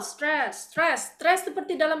out, stress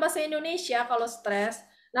seperti dalam bahasa Indonesia kalau stress.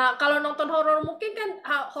 Nah, kalau nonton horror mungkin kan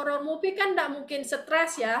horror movie kan nggak mungkin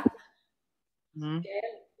stres ya. Hmm. Okay,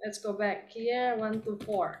 let's go back here. 1, 2,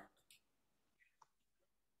 4.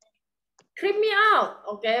 Creep me out.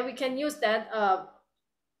 Okay, we can use that.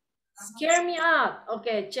 Scare me out.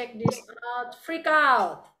 Okay, check this out. Freak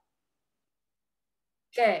out.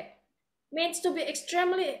 Okay, means to be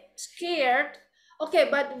extremely scared. Okay,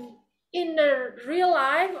 but in the real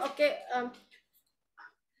life, okay.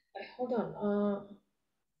 Hold on.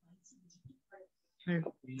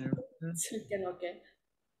 Second. Okay.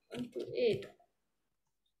 1 to 8.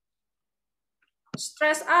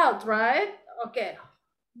 Stress out, right? Okay.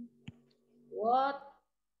 What?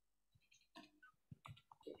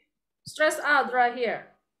 Stress out right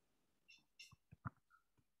here.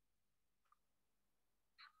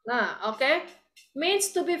 Nah, okay.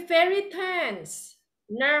 Means to be very tense,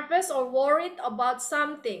 nervous or worried about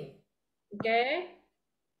something. Okay.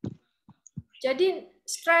 Jadi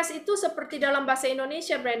stres itu seperti dalam bahasa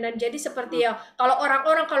Indonesia, Brandon. Jadi seperti ya, kalau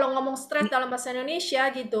orang-orang kalau ngomong stres dalam bahasa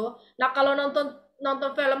Indonesia gitu. Nah, kalau nonton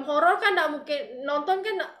nonton film horor kan nggak mungkin nonton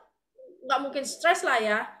kan nggak mungkin stres lah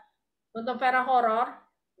ya. Nonton film horor.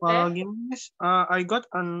 Okay. Gimana, I got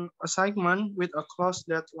an assignment with a close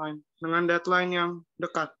deadline. Dengan deadline yang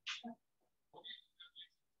dekat.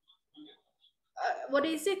 What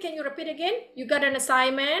is it? Can you repeat again? You got an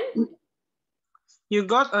assignment? You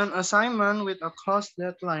got an assignment with a close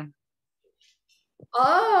deadline.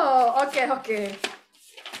 Oh, okay, okay.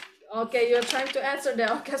 Okay, you're trying to answer that.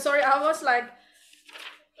 Okay, sorry, I was like,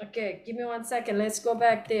 okay, give me 1 second. Let's go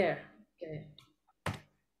back there. Okay.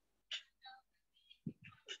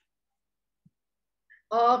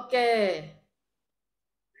 Okay.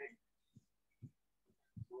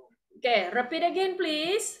 Okay, repeat again,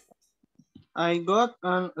 please. I got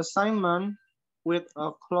an assignment with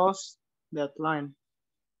a close deadline.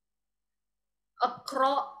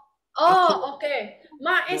 Oh, okay.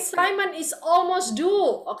 My assignment is almost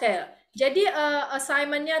due. Okay. Jadi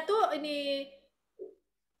assignmentnya tuh ini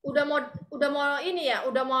udah mau ini ya,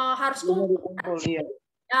 udah mau harus kumpul.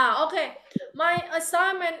 Ah, okay. My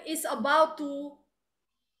assignment is about to.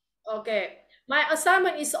 Okay. My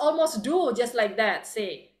assignment is almost due, just like that.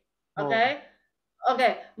 See. Okay.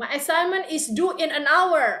 Okay. My assignment is due in an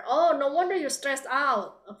hour. Oh, no wonder you're stressed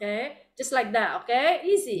out. Okay. Just like that. Okay.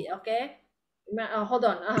 Easy. Okay. Hold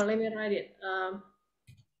on. Let me write it.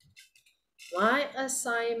 My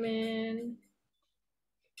assignment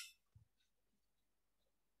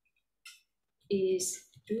is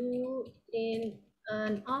due in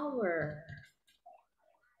an hour.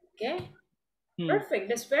 Okay. Perfect.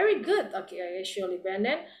 That's very good. Okay, actually,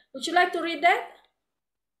 Brandon. Would you like to read that?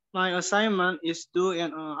 My assignment is due in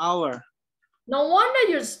an hour. No wonder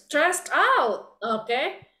you're stressed out.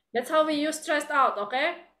 Okay. That's how we use stressed out.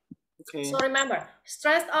 Okay. Okay. So remember,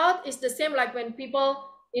 stressed out is the same like when people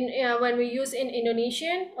when we use in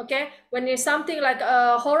Indonesian. Okay. When there's something like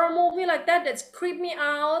a horror movie like that, that's creep me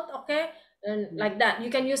out. Okay. and like that. You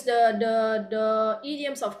can use the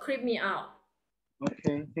idioms of creep me out.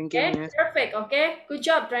 Okay, thank you, Okay, Miss. perfect. Okay, good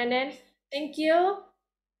job, Brandon. Thank you.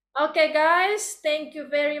 Okay, guys, thank you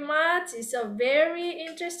very much. It's a very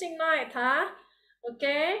interesting night, huh?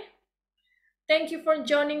 Okay. Thank you for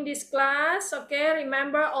joining this class. Okay,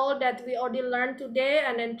 remember all that we already learned today,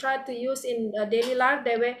 and then try to use in daily life.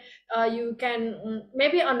 That way, you can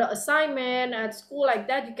maybe on the assignment at school like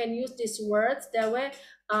that, you can use these words. That way,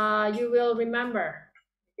 you will remember.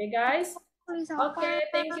 Okay, guys. Okay,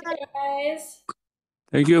 thank you, guys.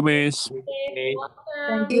 Thank you, Miss. Okay, Thank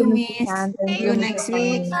Thank welcome. you, you, Mrs. Miss. Chan. Thank See you, you Mrs. next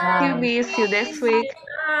week. Sunny. You Bye. miss you next week.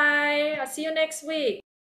 Bye. I'll see you next week.